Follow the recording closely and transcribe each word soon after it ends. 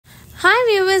Hi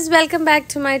viewers, welcome back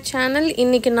to my channel.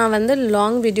 இன்னைக்கு நான் வந்து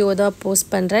லாங் வீடியோ தான் போஸ்ட்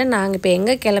பண்றேன். நாங்க இப்போ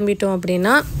எங்க கிளம்பிட்டோம்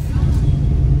அப்படினா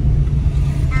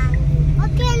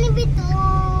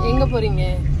எங்க போறீங்க?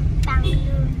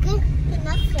 பெங்களூருக்கு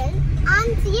நம்ம ஃப்ரெண்ட்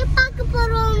ஆன்சியை பார்க்க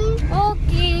போறோம்.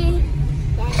 ஓகே.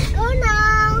 Let's go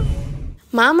now.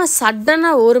 மாமா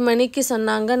சடனா 1 மணிக்கு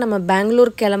சொன்னாங்க நம்ம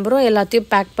பெங்களூர் கிளம்புறோம்,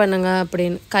 எல்லாத்தையும் பேக் பண்ணுங்க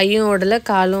அப்படின்னு. கையும் ஓடல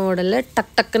காலும் ஓடல,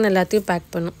 டக் டக்குன்னு எல்லாத்தையும்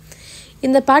பேக் பண்ணோம்.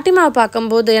 இந்த பாட்டிமாவை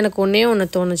பார்க்கும்போது எனக்கு ஒன்று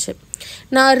தோணுச்சு.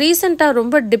 நான் ரீசெண்டாக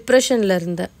ரொம்ப டிப்ரெஷனில்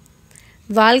இருந்தேன்.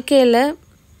 வாழ்க்கையில்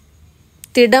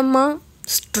திடமாக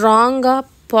ஸ்ட்ராங்காக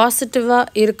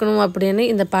பாசிட்டிவாக இருக்கணும் அப்படின்னு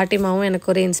இந்த பாட்டிமாவும்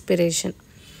எனக்கு ஒரு இன்ஸ்பிரேஷன்.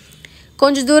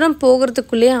 கொஞ்சம் தூரம்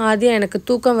போகிறதுக்குள்ளேயே ஆதியாக எனக்கு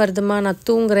தூக்கம் வருதுமா, நான்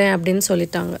தூங்குறேன் அப்படின்னு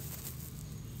சொல்லிட்டாங்க.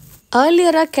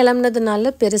 ஏர்லியராக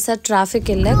கிளம்புனதுனால பெருசாக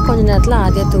டிராஃபிக் இல்லை. கொஞ்ச நேரத்தில்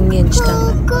ஆதியாக தூங்கி எழுந்துட்டாங்க.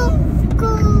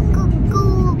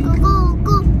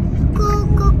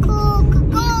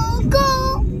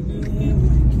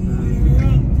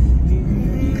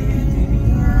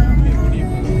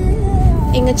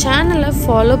 எங்கள் சேனலை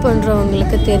ஃபாலோ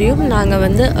பண்ணுறவங்களுக்கு தெரியும், நாங்கள்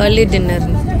வந்து ஏர்லி டின்னர்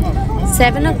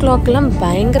 7 o'clockலாம்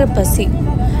பயங்கர பசி.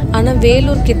 ஆனால்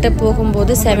வேலூர் கிட்டே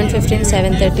போகும்போது 7:15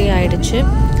 7:30 ஆகிடுச்சு.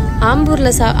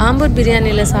 ஆம்பூர்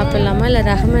பிரியாணியில் சாப்பிட்லாமா இல்லை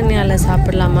ரஹ்மனியாவில்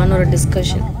சாப்பிட்லாமான்னு ஒரு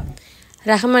டிஸ்கஷன்.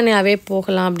 ரஹ்மனியாவே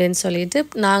போகலாம் அப்படின்னு சொல்லிட்டு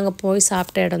நாங்கள் போய்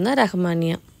சாப்பிட்ட இடம் தான்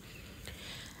ரஹ்மானியா.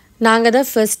 நாங்கள்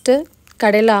தான் ஃபஸ்ட்டு.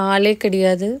 கடையில் ஆளே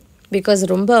கிடையாது, பிகாஸ்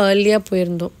ரொம்ப ஏர்லியாக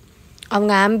போயிருந்தோம்.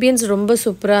 அவங்க ஆம்பியன்ஸ் ரொம்ப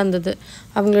சூப்பராக இருந்தது.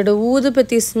 அவங்களோட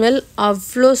ஊதுபத்தி ஸ்மெல்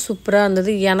அவ்வளோ சூப்பராக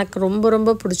இருந்தது. எனக்கு ரொம்ப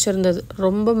ரொம்ப பிடிச்சிருந்தது.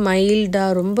 ரொம்ப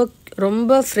மைல்டாக ரொம்ப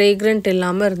ரொம்ப ஃப்ரேக்ரண்ட்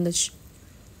இல்லாமல் இருந்துச்சு.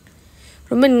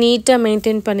 ரொம்ப நீட்டாக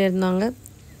மெயின்டைன் பண்ணியிருந்தாங்க.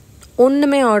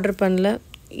 ஒன்றுமே ஆர்டர் பண்ணல.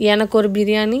 எனக்கு ஒரு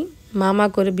பிரியாணி,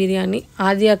 மாமாவுக்கு ஒரு பிரியாணி,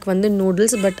 ஆதியாவுக்கு வந்து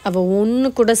நூடுல்ஸ். பட் அவள்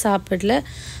ஒன்று கூட சாப்பிடல.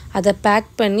 அதை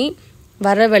பேக் பண்ணி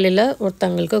வர வழியில்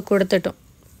ஒருத்தவங்களுக்கு கொடுத்துட்டோம்.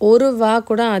 ஒரு வா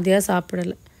கூட ஆதியாக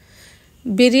சாப்பிடலை.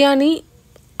 பிரியாணி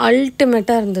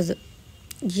அல்டிமேட்டாக இருந்தது.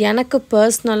 எனக்கு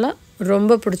பர்ஸ்னலாக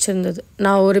ரொம்ப பிடிச்சிருந்தது.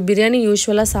 நான் ஒரு பிரியாணி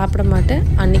யூஸ்வலாக சாப்பிட மாட்டேன்.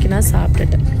 அன்றைக்கி நான்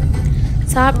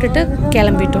சாப்பிட்டுட்டு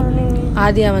கிளம்பிட்டோம்.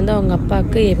 ஆதியா வந்து அவங்க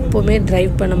அப்பாவுக்கு எப்போவுமே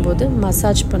ட்ரைவ் பண்ணும்போது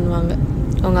மசாஜ் பண்ணுவாங்க.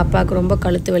 அவங்க அப்பாவுக்கு ரொம்ப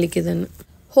கழுத்து வலிக்குதுன்னு.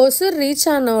 ஹொசூர் ரீச்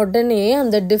ஆன உடனே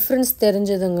அந்த டிஃப்ரென்ஸ்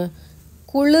தெரிஞ்சதுங்க.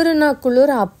 குளிர்னா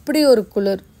குளிர், அப்படி ஒரு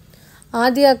குளிர்.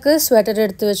 ஆதியாவுக்கு ஸ்வெட்டர்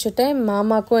எடுத்து வச்சுட்டேன்,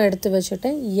 மாமாவுக்கும் எடுத்து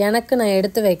வச்சுட்டேன். எனக்கு நான்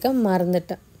எடுத்து வைக்க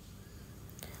மறந்துட்டேன்.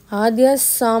 ஆதியா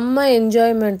செம்ம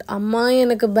என்ஜாய்மெண்ட். அம்மா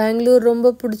எனக்கு பெங்களூர்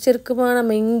ரொம்ப பிடிச்சிருக்குமா,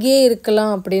 நம்ம இங்கேயே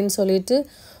இருக்கலாம் அப்படின்னு சொல்லிட்டு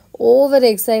ஓவர்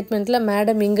எக்ஸைட்மெண்ட்டில்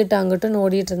மேடம் இங்கிட்டு அங்கிட்டுன்னு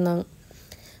ஓடிட்டு இருந்தாங்க.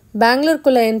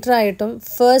 பெங்களூருக்குள்ளே என்ட்ரு ஆகிட்டோம்.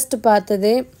 ஃபர்ஸ்ட்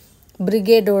பார்த்ததே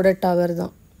பிரிகேடோட டவர்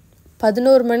தான்.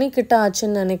 11 மணிக்கிட்ட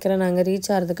ஆச்சுன்னு நினைக்கிறேன் நாங்கள்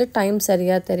ரீச் ஆகிறதுக்கு. டைம்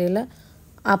சரியாக தெரியல.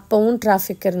 அப்போவும்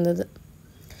டிராஃபிக் இருந்தது.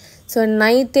 ஸோ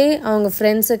நைட்டே அவங்க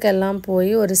ஃப்ரெண்ட்ஸுக்கெல்லாம் போய்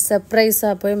ஒரு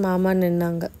சர்ப்ரைஸாக போய் மாமா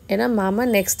நின்னாங்க. ஏன்னா மாமா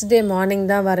நெக்ஸ்ட் டே மார்னிங்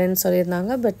தான் வரேன்னு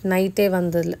சொல்லியிருந்தாங்க. பட் நைட்டே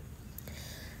வந்ததில்ல.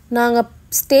 நாங்கள்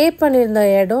ஸ்டே பண்ணியிருந்த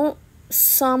இடம்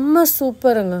செம்ம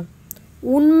சூப்பருங்க.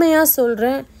 உண்மையாக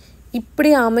சொல்கிறேன்,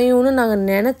 இப்படி அமையும்னு நாங்கள்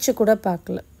நினச்சி கூட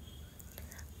பார்க்கல.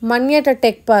 மன்யட்டா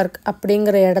டெக் பார்க்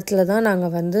அப்படிங்கிற இடத்துல தான்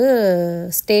நாங்கள் வந்து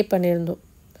ஸ்டே பண்ணியிருந்தோம்.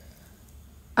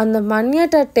 அந்த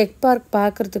மன்யட்டா டெக் பார்க்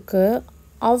பார்க்குறதுக்கு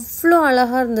அவ்வளோ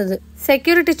அழகாக இருந்தது.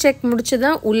 செக்யூரிட்டி செக் முடிச்சு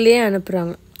தான் உள்ளே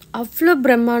அனுப்புகிறாங்க. அவ்வளோ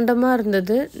பிரம்மாண்டமாக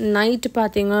இருந்தது. நைட்டு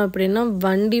பார்த்திங்க அப்படின்னா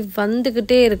வண்டி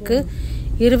வந்துக்கிட்டே இருக்குது.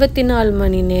 24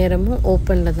 மணி நேரமும்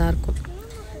ஓப்பனில் தான் இருக்கும்.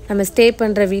 நம்ம ஸ்டே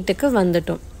பண்ணுற வீட்டுக்கு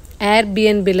வந்துட்டோம்.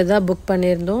 ஏர்பிஎன்பியில் தான் புக்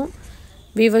பண்ணியிருந்தோம்.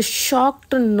 We were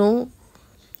shocked to know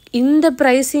இந்த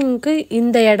ப்ரைஸிங்க்கு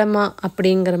இந்த இடமா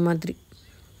அப்படிங்கிற மாதிரி.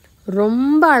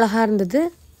 ரொம்ப அழகாக இருந்தது.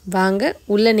 வாங்க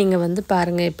உள்ளே நீங்கள் வந்து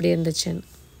பாருங்கள் எப்படி இருந்துச்சுன்னு.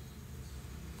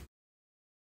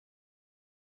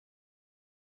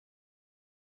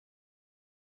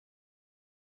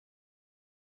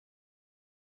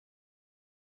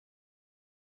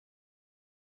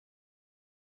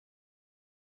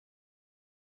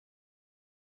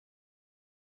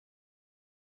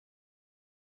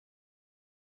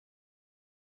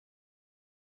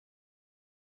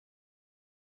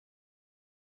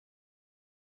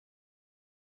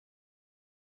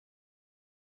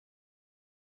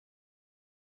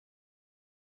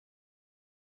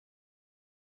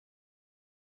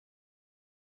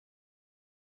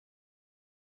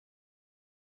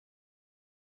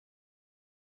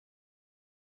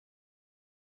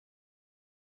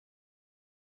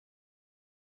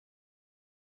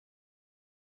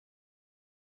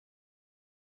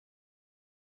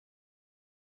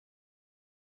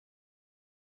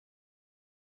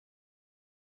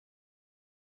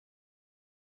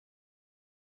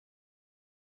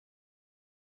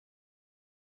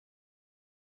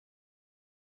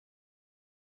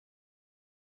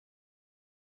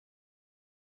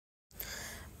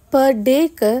 பர்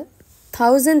டேக்கு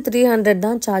 1300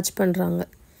 தான் சார்ஜ் பண்ணுறாங்க,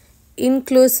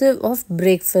 இன்க்ளூசிவ் ஆஃப்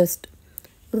பிரேக்ஃபாஸ்ட்.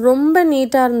 ரொம்ப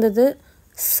நீட்டாக இருந்தது.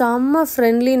 செம்ம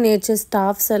ஃப்ரெண்ட்லி நேச்சர்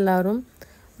ஸ்டாஃப்ஸ் எல்லோரும்,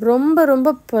 ரொம்ப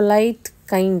ரொம்ப பொலைட்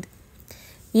கைண்ட்.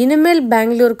 இனிமேல்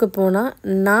பெங்களூருக்கு போனால்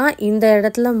நான் இந்த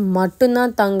இடத்துல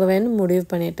மட்டும்தான் தங்குவேன்னு முடிவு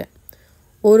பண்ணிட்டேன்.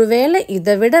 ஒருவேளை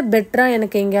இதை விட பெட்டராக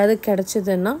எனக்கு எங்கேயாவது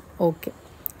கிடச்சிதுன்னா ஓகே.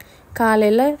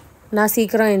 காலையில் நான்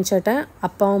சீக்கிரம் எழுந்துட்டேன்.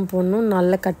 அப்பாவும் பொண்ணும்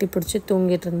நல்லா கட்டி பிடிச்சி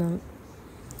தூங்கிட்டு இருந்தாங்க.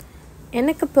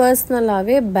 எனக்கு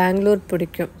பர்சனலாகவே பெங்களூர்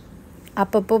பிடிக்கும்.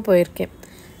 அப்பப்போ போயிருக்கேன்.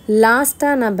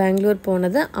 லாஸ்ட்டாக நான் பெங்களூர்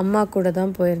போனது அம்மா கூட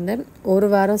தான் போயிருந்தேன். ஒரு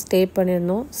வாரம் ஸ்டே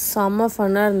பண்ணியிருந்தோம். செம்ம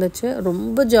ஃபன்னாக இருந்துச்சு,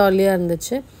 ரொம்ப ஜாலியாக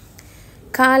இருந்துச்சு.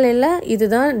 காலையில்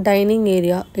இதுதான் டைனிங்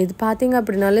ஏரியா. இது பார்த்திங்க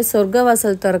அப்படின்னாலே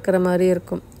சொர்க்கவாசல் திறக்கிற மாதிரி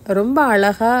இருக்கும். ரொம்ப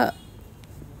அழகாக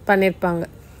பண்ணியிருப்பாங்க.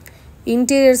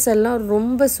 இன்டீரியர்ஸ் எல்லாம்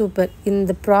ரொம்ப சூப்பர்.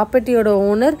 இந்த ப்ராப்பர்ட்டியோட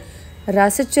ஓனர்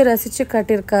ரசித்து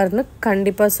கட்டியிருக்காருன்னு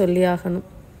கண்டிப்பாக சொல்லி ஆகணும்.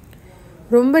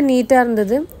 ரொம்ப நீட்டாக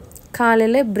இருந்தது.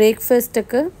 காலையில்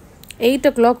பிரேக்ஃபாஸ்ட்டுக்கு 8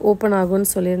 o'clock ஓப்பன்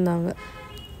ஆகும்னு சொல்லியிருந்தாங்க.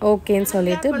 ஓகேன்னு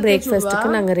சொல்லிட்டு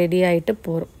பிரேக்ஃபாஸ்ட்டுக்கு நாங்கள் ரெடி ஆகிட்டு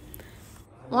போகிறோம்.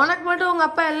 உனக்கு மட்டும் உங்கள்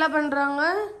அப்பா எல்லாம் பண்ணுறாங்க.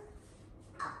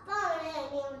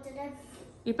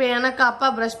 இப்போ எனக்கு அப்பா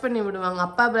ப்ரஷ் பண்ணி விடுவாங்க.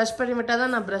 அப்பா ப்ரஷ் பண்ணி விட்டால்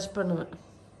தான் நான் ப்ரஷ் பண்ணுவேன்.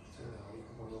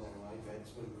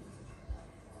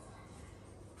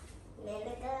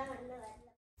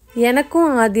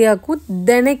 எனக்கும் ஆதியாக்கும்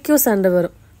தினைக்கும் சண்டை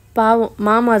வரும். பாவம்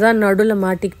மாமா தான் நடுவில்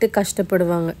மாட்டிக்கிட்டு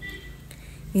கஷ்டப்படுவாங்க.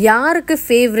 யாருக்கு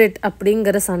ஃபேவரெட்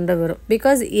அப்படிங்கிற சண்டை வரும்.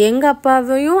 பிகாஸ் எங்கள்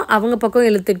அப்பாவையும் அவங்க பக்கம்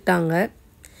இழுத்துக்கிட்டாங்க,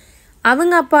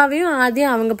 அவங்க அப்பாவையும் ஆதியா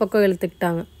அவங்க பக்கம்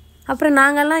இழுத்துக்கிட்டாங்க. அப்புறம்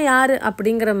நாங்கள்லாம் யார்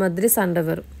அப்படிங்கிற மாதிரி சண்டை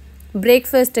வரும்.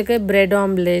 பிரேக்ஃபாஸ்ட்டுக்கு bread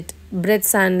omelette, bread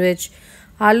sandwich,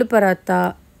 aloo paratha,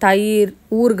 தயிர்,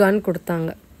 ஊறுகான்னு கொடுத்தாங்க.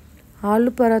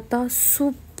 ஆலு பராத்தா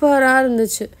சூப்பராக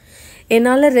இருந்துச்சு.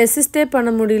 என்னால் ரெசிஸ்டே பண்ண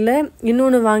முடியல.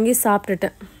 இன்னொன்று வாங்கி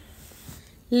சாப்பிட்டுட்டேன்.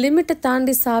 லிமிட்டை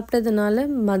தாண்டி சாப்பிட்டதுனால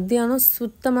மத்தியானம்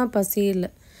சுத்தமாக பசி இல்லை.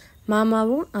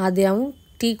 மாமாவும் ஆதியாவும்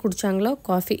டீ குடித்தாங்களோ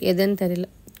காஃபி எதுன்னு தெரியல,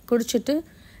 குடிச்சிட்டு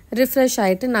ரிஃப்ரெஷ்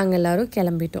ஆகிட்டு நாங்கள் எல்லோரும்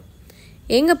கிளம்பிட்டோம்.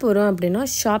 எங்கே போகிறோம் அப்படின்னா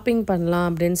ஷாப்பிங் பண்ணலாம்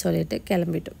அப்படின்னு சொல்லிட்டு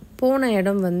கிளம்பிட்டோம். போன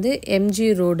இடம் வந்து எம்ஜி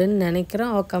ரோடுன்னு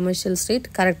நினைக்கிறேன், கமர்ஷியல்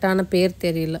ஸ்ட்ரீட், கரெக்டான பேர்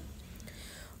தெரியல.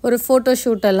 ஒரு ஃபோட்டோ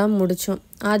ஷூட்டெல்லாம் முடித்தோம்.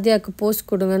 ஆதியாவுக்கு போஸ்ட்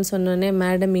கொடுங்கன்னு சொன்னோன்னே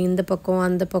மேடம் இந்த பக்கம்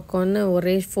அந்த பக்கம்னு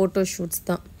ஒரே ஃபோட்டோ ஷூட்ஸ்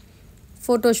தான்.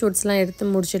 ஃபோட்டோ ஷூட்ஸ்லாம் எடுத்து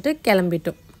முடிச்சுட்டு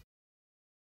கிளம்பிட்டோம்.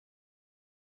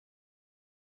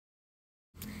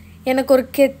 எனக்கு ஒரு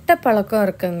கெட்ட பழக்கம்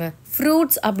இருக்குங்க.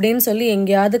 ஃப்ரூட்ஸ் அப்படின்னு சொல்லி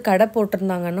எங்கேயாவது கடை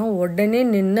போட்டிருந்தாங்கன்னா உடனே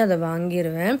நின்று அதை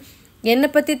வாங்கிடுவேன். என்னை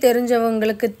பற்றி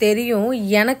தெரிஞ்சவங்களுக்கு தெரியும்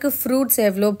எனக்கு ஃப்ரூட்ஸ்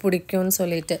எவ்வளோ பிடிக்கும்னு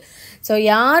சொல்லிட்டு. ஸோ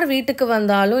யார் வீட்டுக்கு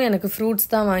வந்தாலும் எனக்கு ஃப்ரூட்ஸ்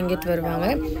தான் வாங்கிட்டு வருவாங்க.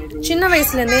 சின்ன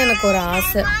வயசுலேருந்தே எனக்கு ஒரு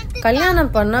ஆசை,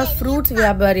 கல்யாணம் பண்ணால் ஃப்ரூட்ஸ்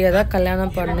வியாபாரியாக தான்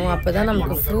கல்யாணம் பண்ணணும், அப்போ தான்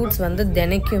நமக்கு ஃப்ரூட்ஸ் வந்து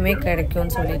தினைக்குமே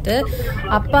கிடைக்கும்னு சொல்லிட்டு.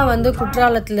 அப்பா வந்து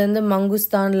குற்றாலத்துலேருந்து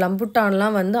மங்குஸ்தான்,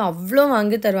 லம்புட்டான்லாம் வந்து அவ்வளோ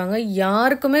வாங்கி தருவாங்க.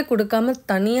 யாருக்குமே கொடுக்காம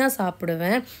தனியாக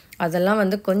சாப்பிடுவேன். அதெல்லாம்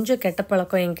வந்து கொஞ்சம் கெட்ட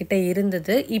பழக்கம் என்கிட்ட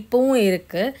இருந்தது, இப்போவும்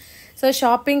இருக்குது. ஸோ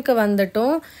ஷாப்பிங்க்கு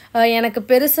வந்துட்டோம். எனக்கு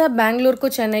பெருசாக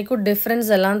பெங்களூருக்கும் சென்னைக்கும் டிஃப்ரென்ஸ்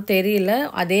எல்லாம் தெரியல,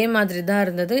 அதே மாதிரி தான்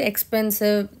இருந்தது.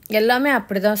 எக்ஸ்பென்சிவ் எல்லாமே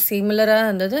அப்படி தான் சிமிலராக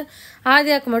இருந்தது.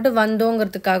 ஆதியாவுக்கு மட்டும்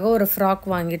வந்தோங்கிறதுக்காக ஒரு ஃப்ராக்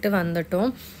வாங்கிட்டு வந்துட்டோம்.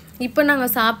 இப்போ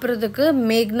நாங்கள் சாப்பிட்றதுக்கு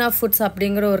மேக்னா ஃபுட்ஸ்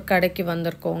அப்படிங்கிற ஒரு கடைக்கு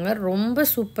வந்திருக்கோங்க. ரொம்ப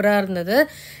சூப்பராக இருந்தது.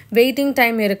 வெயிட்டிங்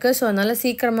டைம் இருக்குது. ஸோ அதனால்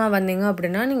சீக்கிரமாக வந்தீங்க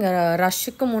அப்படின்னா, நீங்கள்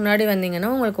ரஷ்ஷுக்கு முன்னாடி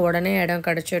வந்தீங்கன்னா உங்களுக்கு உடனே இடம்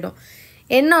கிடச்சிடும்.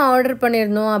 என்ன ஆர்டர்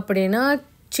பண்ணியிருந்தோம் அப்படின்னா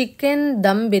சிக்கன்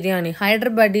தம் பிரியாணி,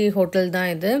 ஹைதராபாடி ஹோட்டல் தான்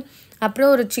இது.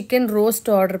 அப்புறம் ஒரு சிக்கன் ரோஸ்ட்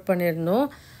ஆர்டர் பண்ணியிருந்தோம்.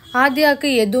 ஆதியாவுக்கு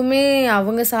எதுவுமே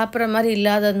அவங்க சாப்பிட்ற மாதிரி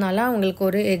இல்லாததுனால அவங்களுக்கு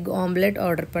ஒரு எக் ஆம்லெட்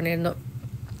ஆர்டர் பண்ணியிருந்தோம்.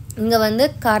 இங்கே வந்து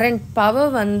கரண்ட்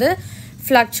பவர் வந்து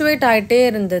ஃப்ளக்சுவேட் ஆகிட்டே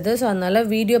இருந்தது. ஸோ அதனால்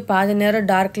வீடியோ பாதி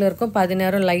நேரம் டார்க்கில் இருக்கும், பாதி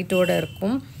நேரம் லைட்டோடு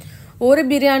இருக்கும். ஒரு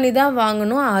பிரியாணி தான்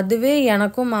வாங்கினோம். அதுவே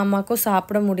எனக்கும் மாமாவுக்கும்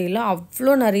சாப்பிட முடியல,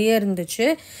 அவ்வளோ நிறைய இருந்துச்சு.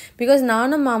 பிகாஸ்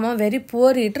நானும் மாமா வெரி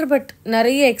புவர் ஈட்டர், பட்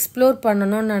நிறைய எக்ஸ்ப்ளோர்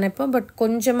பண்ணணும்னு நினைப்போம். பட்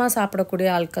கொஞ்சமாக சாப்பிடக்கூடிய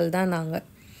ஆட்கள் தான் நாங்கள்.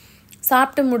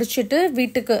 சாப்பிட்டு முடிச்சுட்டு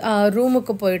வீட்டுக்கு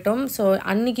ரூமுக்கு போயிட்டோம். ஸோ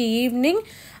அன்றைக்கி ஈவினிங்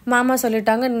மாமா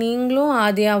சொல்லிட்டாங்க, நீங்களும்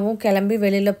ஆதியாவும் கிளம்பி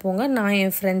வெளியில் போங்க, நான்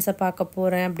என் ஃப்ரெண்ட்ஸை பார்க்க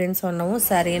போகிறேன் அப்படின்னு சொன்னவும்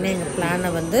சரின்னு எங்கள் பிளானை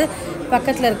வந்து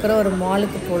பக்கத்தில் இருக்கிற ஒரு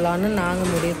மாலுக்கு போகலான்னு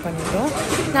நாங்கள் முடிவு பண்ணிட்டோம்.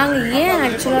 நாங்கள் ஏன்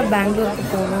ஆக்சுவலாக பெங்களூருக்கு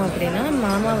போனோம் அப்படின்னா,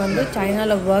 மாமா வந்து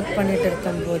சைனாவில் ஒர்க் பண்ணிட்டு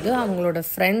இருக்கும்போது அவங்களோட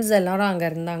ஃப்ரெண்ட்ஸ் எல்லோரும் அங்கே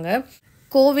இருந்தாங்க.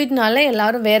 கோவிட்னால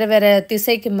எல்லோரும் வேறு வேறு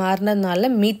திசைக்கு மாறினதுனால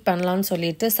மீட் பண்ணலான்னு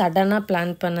சொல்லிட்டு சடனாக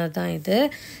பிளான் பண்ணது தான் இது.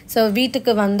 ஸோ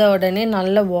வீட்டுக்கு வந்த உடனே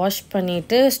நல்லா வாஷ்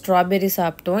பண்ணிவிட்டு ஸ்ட்ராபெரி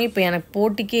சாப்பிட்டோம். இப்போ எனக்கு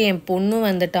போட்டிக்கு என் பொண்ணும்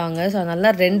வந்துட்டாங்க. ஸோ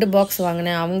அதனால் 2 பாக்ஸ்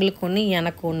வாங்கினேன், அவங்களுக்கு ஒன்று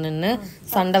எனக்கு ஒன்றுன்னு,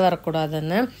 சண்டை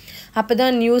வரக்கூடாதுன்னு. அப்போ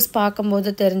தான் நியூஸ் பார்க்கும்போது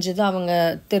தெரிஞ்சது அவங்க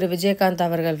திரு விஜயகாந்த்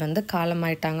அவர்கள் வந்து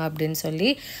காலமாயிட்டாங்க அப்படின்னு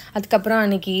சொல்லி. அதுக்கப்புறம்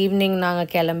அன்றைக்கி ஈவினிங்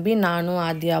நாங்கள் கிளம்பி நானும்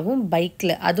ஆத்யாவும்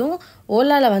பைக்கில், அதுவும்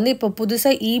ஓலாவில் வந்து இப்போ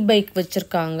புதுசாக பைக்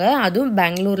வச்சுருக்காங்க, அதுவும்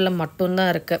பெங்களூரில்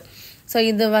மட்டும்தான் இருக்குது. ஸோ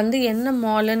இது வந்து என்ன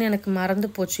மாலுன்னு எனக்கு மறந்து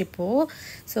போச்சு இப்போது.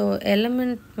 ஸோ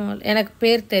எலமெண்ட் மால், எனக்கு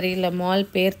பேர் தெரியல, மால்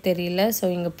பேர் தெரியல. ஸோ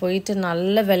இங்கே போயிட்டு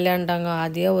நல்லா விளையாண்டாங்க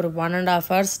ஆதியா. ஒரு 1.5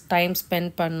 hours டைம்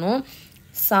ஸ்பெண்ட் பண்ணோம்.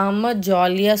 செம்ம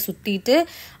ஜாலியாக சுற்றிட்டு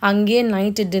அங்கேயே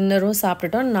நைட்டு டின்னரும்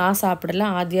சாப்பிட்டுட்டோம். நான் சாப்பிடல,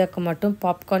 ஆதியாவுக்கு மட்டும்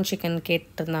பாப்கார்ன் சிக்கன்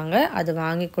கேட்டிருந்தாங்க, அது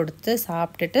வாங்கி கொடுத்து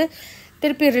சாப்பிட்டுட்டு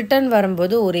திருப்பி ரிட்டர்ன்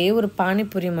வரும்போது ஒரே ஒரு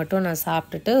பானிபூரி மட்டும் நான்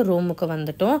சாப்பிட்டுட்டு ரூமுக்கு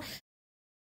வந்துட்டோம்.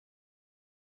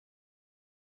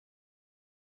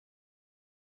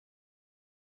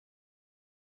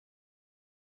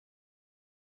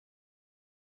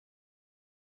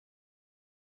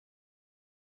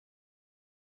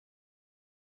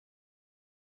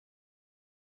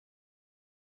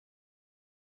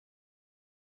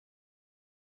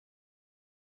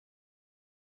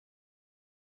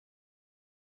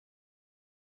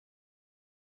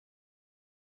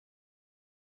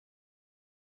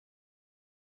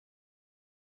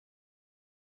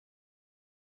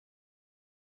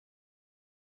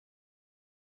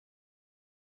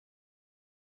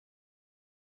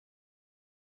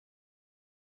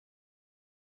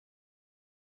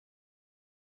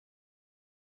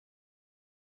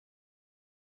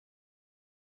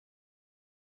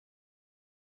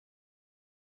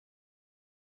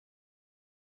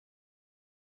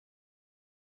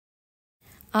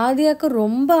 ஆதியாவுக்கு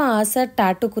ரொம்ப ஆசை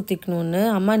டேட்டு குத்திக்கணும்னு.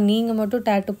 அம்மா நீங்கள் மட்டும்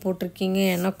டேட்டு போட்டிருக்கீங்க,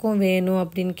 எனக்கும் வேணும்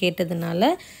அப்படின்னு கேட்டதுனால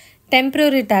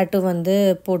டெம்ப்ரரி டேட்டு வந்து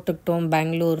போட்டுக்கிட்டோம்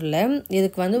பெங்களூரில்.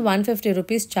 இதுக்கு வந்து 150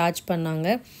 rupees சார்ஜ் பண்ணாங்க.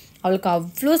 அவளுக்கு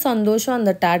அவ்வளோ சந்தோஷம்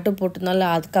அந்த டேட்டு போட்டதுனால.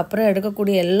 அதுக்கப்புறம்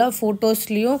எடுக்கக்கூடிய எல்லா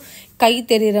ஃபோட்டோஸ்லேயும் கை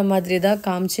தெரிகிற மாதிரி தான்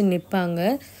காமிச்சு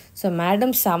நிற்பாங்க. ஸோ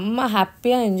மேடம் செம்ம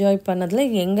ஹாப்பியாக என்ஜாய் பண்ணதில்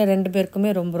எங்கள் 2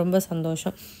 பேருக்குமே ரொம்ப ரொம்ப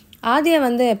சந்தோஷம். ஆதியா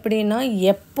வந்து எப்படின்னா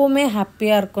எப்போவுமே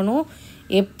ஹாப்பியாக இருக்கணும்,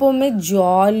 எப்போவுமே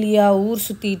ஜாலியாக ஊர்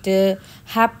சுற்றிட்டு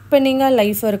ஹாப்பனிங்காக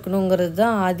லைஃப் இருக்கணுங்கிறது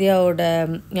தான் ஆதியாவோட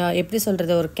எப்படி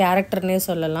சொல்கிறது ஒரு கேரக்டர்னே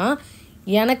சொல்லலாம்.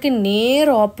 எனக்கு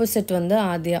நேர் ஆப்போசிட் வந்து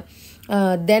ஆதியா.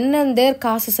 தென் அண்ட் தேர்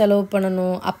காசு செலவு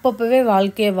பண்ணணும், அப்பப்போவே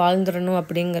வாழ்க்கையை வாழ்ந்துடணும்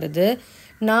அப்படிங்கிறது.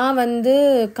 நான் வந்து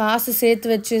காசு சேர்த்து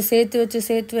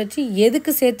வச்சு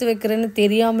எதுக்கு சேர்த்து வைக்கிறேன்னு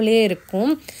தெரியாமலே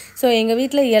இருக்கும். ஸோ எங்கள்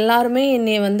வீட்டில் எல்லாருமே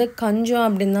என்னை வந்து கஞ்சம்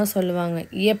அப்படின்னு தான் சொல்லுவாங்க.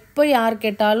 எப்போ யார்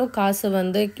கேட்டாலும் காசு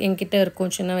வந்து என்கிட்ட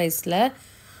இருக்கும் சின்ன வயசில்.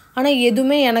 ஆனால்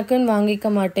எதுவுமே எனக்குன்னு வாங்கிக்க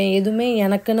மாட்டேன், எதுவுமே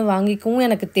எனக்குன்னு வாங்கிக்கவும்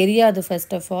எனக்கு தெரியாது.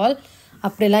 ஃபர்ஸ்ட் ஆஃப் ஆல்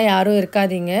அப்படிலாம் யாரும்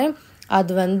இருக்காதீங்க,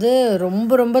 அது வந்து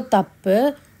ரொம்ப ரொம்ப தப்பு.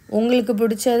 உங்களுக்கு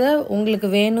பிடிச்சத உங்களுக்கு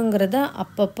வேணுங்கிறத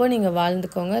அப்பப்போ நீங்கள்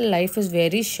வாழ்ந்துக்கோங்க. Life is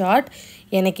very short.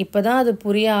 எனக்கு இப்போ தான் அது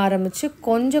புரிய ஆரம்பித்து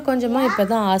கொஞ்சம் கொஞ்சமாக இப்போ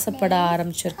தான் ஆசைப்பட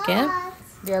ஆரம்பிச்சிருக்கேன்.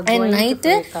 அண்ட்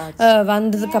நைட்டு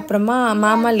வந்ததுக்கப்புறமா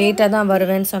மாமா லேட்டாக தான்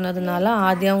வருவேன்னு சொன்னதுனால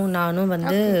ஆதியாவும் நானும்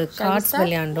வந்து கார்ட்ஸ்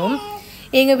விளையாண்டோம்.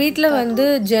 எங்கள் வீட்டில் வந்து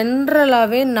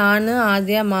ஜென்ரலாகவே நான்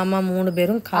ஆதியா மாமா 3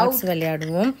 பேரும் கார்ட்ஸ்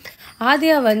விளையாடுவோம்.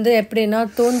 ஆதியா வந்து எப்படின்னா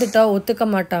தோந்துட்டா ஒத்துக்க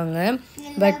மாட்டாங்க.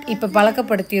 பட் இப்போ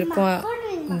பழக்கப்படுத்தியிருக்கோம்,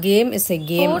 கேம் இஸ் எ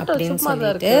கேம் அப்படின்னு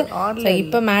சொல்லிட்டு. ஸோ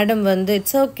இப்போ மேடம் வந்து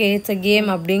it's okay, it's a game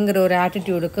அப்படிங்கிற ஒரு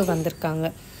ஆட்டிடியூடுக்கு வந்திருக்காங்க.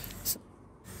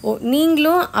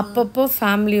 நீங்களும் அப்பப்போ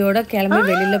ஃபேமிலியோட கிளம்பி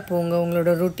வெளியில் போங்க,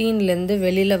 உங்களோட ருட்டீன்லேருந்து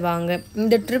வெளியில் வாங்க.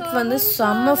 இந்த ட்ரிப் வந்து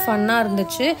செம்ம ஃபன்னாக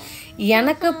இருந்துச்சு.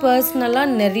 எனக்கு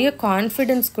பர்சனலாக நிறைய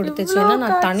கான்ஃபிடென்ஸ் கொடுத்துச்சு. ஏன்னா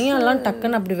நான் தனியாலாம்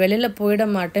டக்குன்னு அப்படி வெளியில் போயிட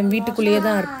மாட்டேன், வீட்டுக்குள்ளேயே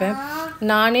தான் இருப்பேன்.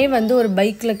 நானே வந்து ஒரு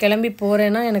பைக்கில் கிளம்பி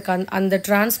போகிறேன்னா எனக்கு அந்த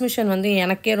டிரான்ஸ்மிஷன் வந்து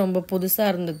எனக்கே ரொம்ப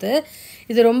புதுசாக இருந்தது.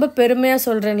 இது ரொம்ப பெருமையாக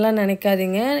சொல்கிறேன்லாம்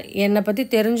நினைக்காதீங்க, என்னை பற்றி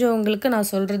தெரிஞ்சவங்களுக்கு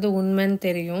நான் சொல்கிறது உண்மைன்னு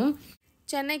தெரியும்.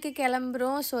 சென்னைக்கு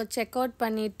கிளம்புறோம். ஸோ செக் அவுட்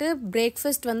பண்ணிவிட்டு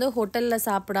பிரேக்ஃபாஸ்ட் வந்து ஹோட்டலில்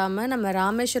சாப்பிடாம நம்ம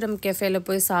ராமேஸ்வரம் கெஃபேல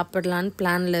போய் சாப்பிடலான்னு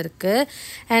பிளானில் இருக்குது.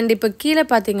 அண்ட் இப்போ கீழே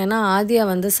பார்த்தீங்கன்னா ஆதியா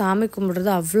வந்து சாமி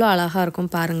கும்பிட்றது அவ்வளோ அழகாக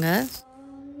இருக்கும் பாருங்கள்.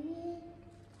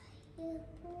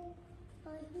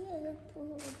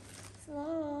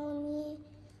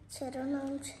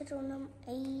 சரணம் சரணம்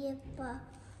ஐயப்பா,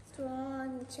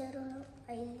 சுவாமி சரணம்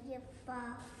ஐயப்பா.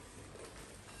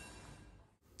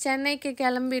 சென்னைக்கு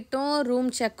கிளம்பிட்டோம், ரூம்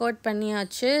செக் அவுட்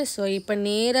பண்ணியாச்சு. ஸோ இப்போ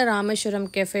நேராக ராமேஸ்வரம்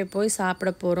கெஃபே போய்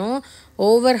சாப்பிட போகிறோம்.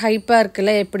 ஓவர் ஹைப்பாக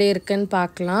இருக்குல்ல, எப்படி இருக்குன்னு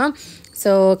பார்க்கலாம்.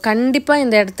 ஸோ கண்டிப்பாக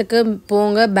இந்த இடத்துக்கு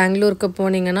போங்க, பெங்களூருக்கு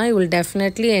போனீங்கன்னா you will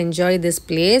definitely enjoy this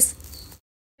place.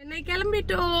 Chennai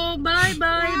கிளம்பிட்டோம், பாய்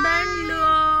பாய்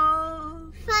பெங்களூர்.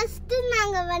 ஃபர்ஸ்ட்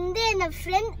நாங்கள் வந்து என்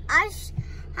ஃப்ரெண்ட்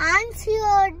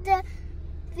ஆன்சியோட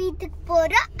வீட்டுக்கு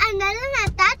போகிறோம். அதனால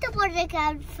நான் டாட்டூ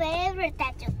போட்டிருக்கேன், ஃபேவரட்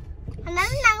டாட்டூ. அதனால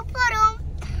நாங்கள் போகிறோம்.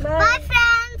 Bye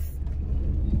friends.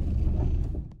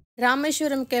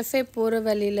 ராமேஸ்வரம் கெஃபே போகிற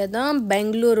வழியில் தான்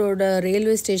பெங்களூரோட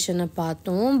ரயில்வே ஸ்டேஷனை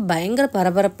பார்த்தோம். பயங்கர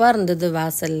பரபரப்பாக இருந்தது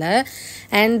வாசலில்.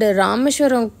 அண்டு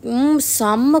ராமேஸ்வரம்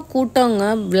செம்ம கூட்டங்க,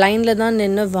 லைனில் தான்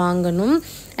நின்று வாங்கணும்.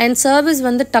 அண்ட் சர்வீஸ்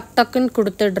வந்து டக் டக்குன்னு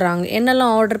கொடுத்துடுறாங்க.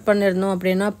 என்னெல்லாம் ஆர்டர் பண்ணியிருந்தோம்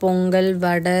அப்படின்னா பொங்கல்,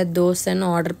 வடை,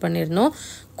 தோசைன்னு ஆர்டர் பண்ணியிருந்தோம்.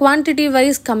 குவான்டிட்டி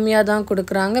வைஸ் கம்மியாக தான்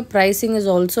கொடுக்குறாங்க. Pricing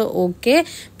is also okay.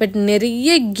 But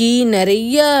நிறைய கீ,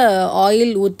 நிறைய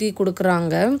ஆயில் ஊற்றி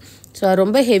கொடுக்குறாங்க. ஸோ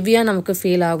ரொம்ப ஹெவியாக நமக்கு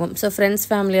ஃபீல் ஆகும். ஸோ ஃப்ரெண்ட்ஸ்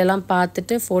ஃபேமிலியெல்லாம்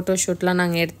பார்த்துட்டு ஃபோட்டோ ஷூட்லாம்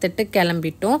நாங்கள் எடுத்துகிட்டு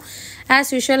கிளம்பிட்டோம்.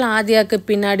 ஆஸ் யூஷுவல் ஆதியாவுக்கு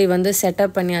பின்னாடி வந்து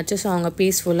செட்டப் பண்ணியாச்சு. ஸோ அவங்க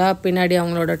பீஸ்ஃபுல்லாக பின்னாடி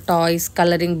அவங்களோட டாய்ஸ்,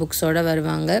 கலரிங் புக்ஸோடு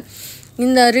வருவாங்க.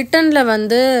 இந்த ரிட்டனில்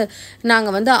வந்து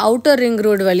நாங்கள் வந்து அவுட்டர் ரிங்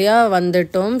ரோடு வழியாக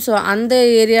வந்துட்டோம். ஸோ அந்த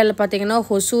ஏரியாவில் பார்த்திங்கன்னா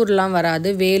ஹொசூர்லாம்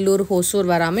வராது, வேலூர் ஹொசூர்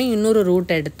வராமல் இன்னொரு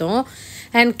ரூட் எடுத்தோம்.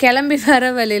 அண்ட் கிளம்பி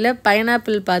வர வழியில்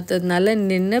பைனாப்பிள் பார்த்ததுனால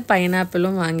நின்று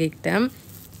பைனாப்பிளும் வாங்கிக்கிட்டேன்.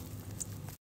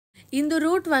 இந்த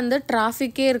ரூட் வந்து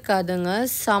டிராஃபிக்கே இருக்காதுங்க,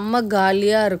 செம்ம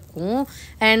காலியாக இருக்கும்.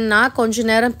 அண்ட் நான் கொஞ்ச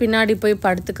நேரம் பின்னாடி போய்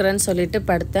படுத்துக்கிறேன்னு சொல்லிட்டு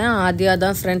படுத்தேன். ஆதியா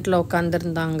தான் ஃப்ரண்ட்டில்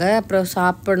உட்காந்துருந்தாங்க. அப்புறம்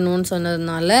சாப்பிடணுன்னு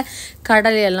சொன்னதுனால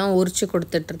கடலையெல்லாம் உரிச்சு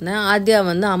கொடுத்துட்ருந்தேன். ஆதியா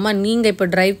வந்து அம்மா நீங்கள் இப்போ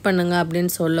ட்ரைவ் பண்ணுங்க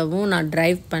அப்படின்னு சொல்லவும் நான்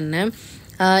ட்ரைவ் பண்ணேன்.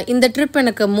 இந்த ட்ரிப்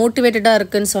எனக்கு மோட்டிவேட்டடாக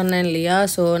இருக்குதுன்னு சொன்னேன் இல்லையா.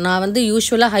 ஸோ நான் வந்து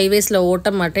யூஸ்வலாக ஹைவேஸில் ஓட்ட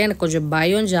மாட்டேன், எனக்கு கொஞ்சம்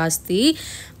பயம் ஜாஸ்தி.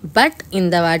 பட்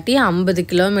இந்த வாட்டி 50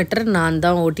 கிலோமீட்டர் நான்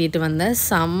தான் ஓட்டிகிட்டு வந்தேன்.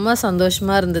 செம்ம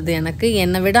சந்தோஷமாக இருந்தது எனக்கு.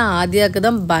 என்னை விட ஆதியாவுக்கு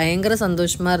தான் பயங்கர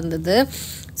சந்தோஷமாக இருந்தது.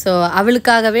 ஸோ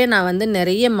அவளுக்காகவே நான் வந்து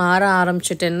நிறைய மாற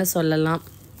ஆரம்பிச்சிட்டேன்னு சொல்லலாம்.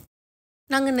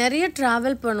 நாங்கள் நிறைய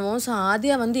ட்ராவல் பண்ணுவோம். ஸோ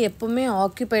ஆதியா வந்து எப்போவுமே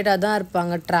ஆக்குப்பைடாக தான்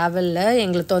இருப்பாங்க ட்ராவலில்,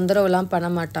 எங்களை தொந்தரவுலாம் பண்ண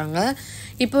மாட்டாங்க.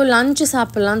 இப்போது லஞ்சு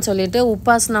சாப்பிட்லான்னு சொல்லிட்டு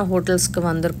உபாசனா ஹோட்டல்ஸ்க்கு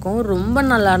வந்திருக்கோம். ரொம்ப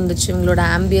நல்லா இருந்துச்சு. இவங்களோட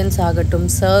ஆம்பியன்ஸ் ஆகட்டும்,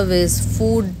 சர்வீஸ்,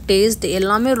 ஃபுட் டேஸ்ட்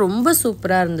எல்லாமே ரொம்ப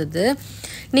சூப்பராக இருந்தது.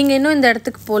 நீங்கள் இன்னும் இந்த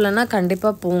இடத்துக்கு போகலன்னா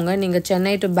கண்டிப்பாக போங்க. நீங்கள்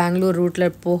சென்னை டு பெங்களூர்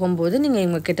ரூட்டில் போகும்போது நீங்கள்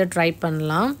இவங்கக்கிட்ட ட்ரை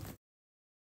பண்ணலாம்.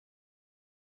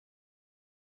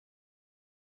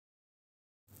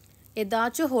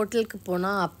 ஏதாச்சும் ஹோட்டலுக்கு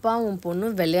போனால் அப்பாவும்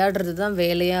பொண்ணும் விளையாடுறது தான்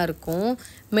வேலையாக இருக்கும்.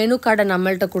 மெனு கார்டை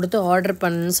நம்மள்கிட்ட கொடுத்து ஆர்டர்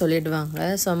பண்ணுன்னு சொல்லிடுவாங்க.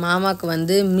 ஸோ மாமாவுக்கு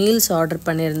வந்து மீல்ஸ் ஆர்டர்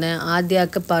பண்ணியிருந்தேன்,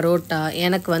 ஆதியாவுக்கு பரோட்டா,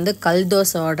 எனக்கு வந்து கல்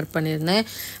தோசை ஆர்டர் பண்ணியிருந்தேன்.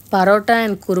 பரோட்டா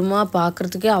அண்ட் குருமா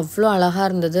பார்க்குறதுக்கே அவ்வளோ அழகாக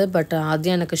இருந்தது. பட்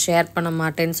ஆதியா எனக்கு ஷேர் பண்ண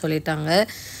மாட்டேன்னு சொல்லிட்டாங்க.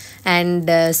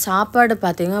 அண்டு சாப்பாடு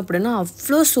பார்த்திங்க அப்படின்னா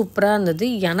அவ்வளோ சூப்பராக இருந்தது.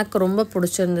 எனக்கு ரொம்ப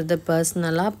பிடிச்சிருந்தது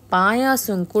பர்சனலாக.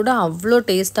 பாயாசம் கூட அவ்வளோ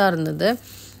டேஸ்ட்டாக இருந்தது.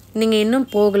 நீங்கள் இன்னும்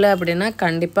போகலை அப்படின்னா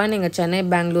கண்டிப்பாக நீங்கள் சென்னை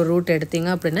பெங்களூர் ரூட் எடுத்தீங்க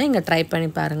அப்படின்னா இங்கே ட்ரை பண்ணி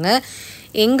பாருங்கள்.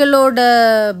 எங்களோட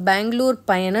பெங்களூர்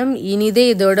பயணம் இனிதே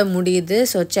இதோட முடியுது.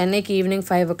 ஸோ சென்னைக்கு ஈவினிங்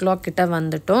 5 o'clock கிட்ட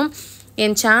வந்துட்டோம்.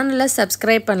 என் சேனலை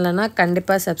சப்ஸ்கிரைப் பண்ணலன்னா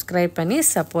கண்டிப்பாக சப்ஸ்கிரைப் பண்ணி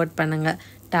சப்போர்ட் பண்ணுங்கள்.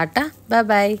 டாட்டா,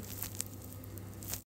 பாய்.